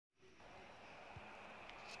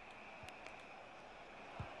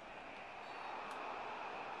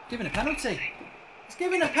Giving a penalty. He's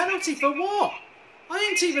giving a penalty for what? I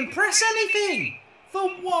didn't even press anything. For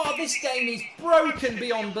what? This game is broken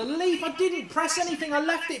beyond belief. I didn't press anything. I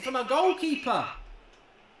left it for my goalkeeper.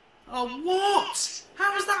 Oh, what?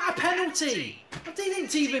 How is that a penalty? I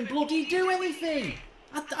didn't even bloody do anything.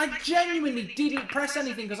 I genuinely didn't press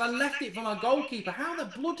anything because I left it for my goalkeeper. How the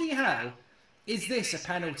bloody hell is this a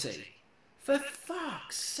penalty? For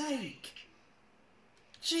fuck's sake.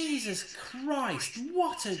 Jesus Christ,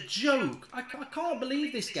 what a joke. I can't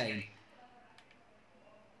believe this game.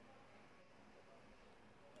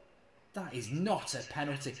 That is not a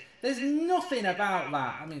penalty. There's nothing about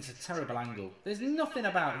that. I mean, it's a terrible angle. There's nothing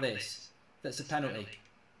about this that's a penalty.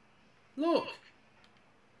 Look.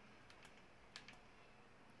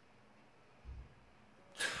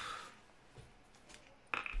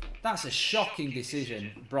 That's a shocking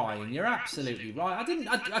decision, Brian. You're absolutely right.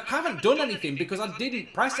 I haven't done anything because I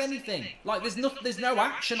didn't press anything. Like, there's no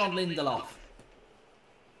action on Lindelof.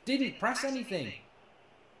 Didn't press anything.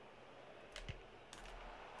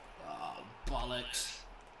 Bollocks.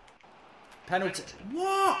 Penalty.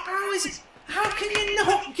 What? How is it? How can you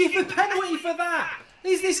not give a penalty for that?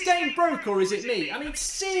 Is this game broke or is it me? I mean,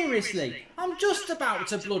 seriously. I'm just about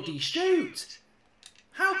to bloody shoot.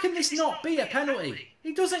 How can this not be a penalty?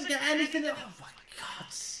 He doesn't get anything. Oh, my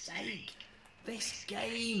God's sake. This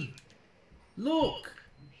game. Look.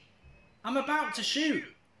 I'm about to shoot.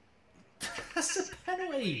 That's a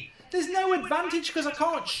penalty. There's no advantage because I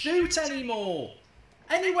can't shoot anymore.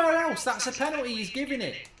 Anywhere else, that's a penalty. He's giving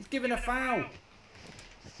it. He's giving a foul.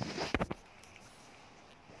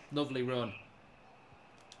 Lovely run.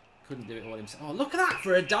 Couldn't do it all himself. Oh, look at that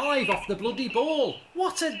for a dive off the bloody ball.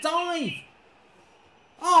 What a dive.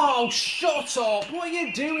 Oh, shut up. What are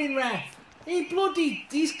you doing, ref?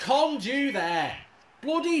 He's conned you there.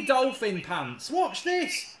 Bloody dolphin pants. Watch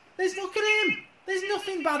this. Look at him. There's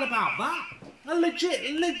nothing bad about that. I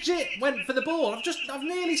legit went for the ball. I've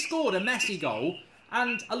nearly scored a messy goal.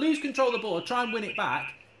 And I lose control of the ball, try and win it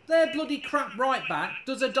back. Their bloody crap right back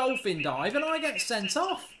does a dolphin dive and I get sent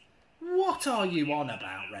off. What are you on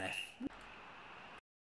about, ref?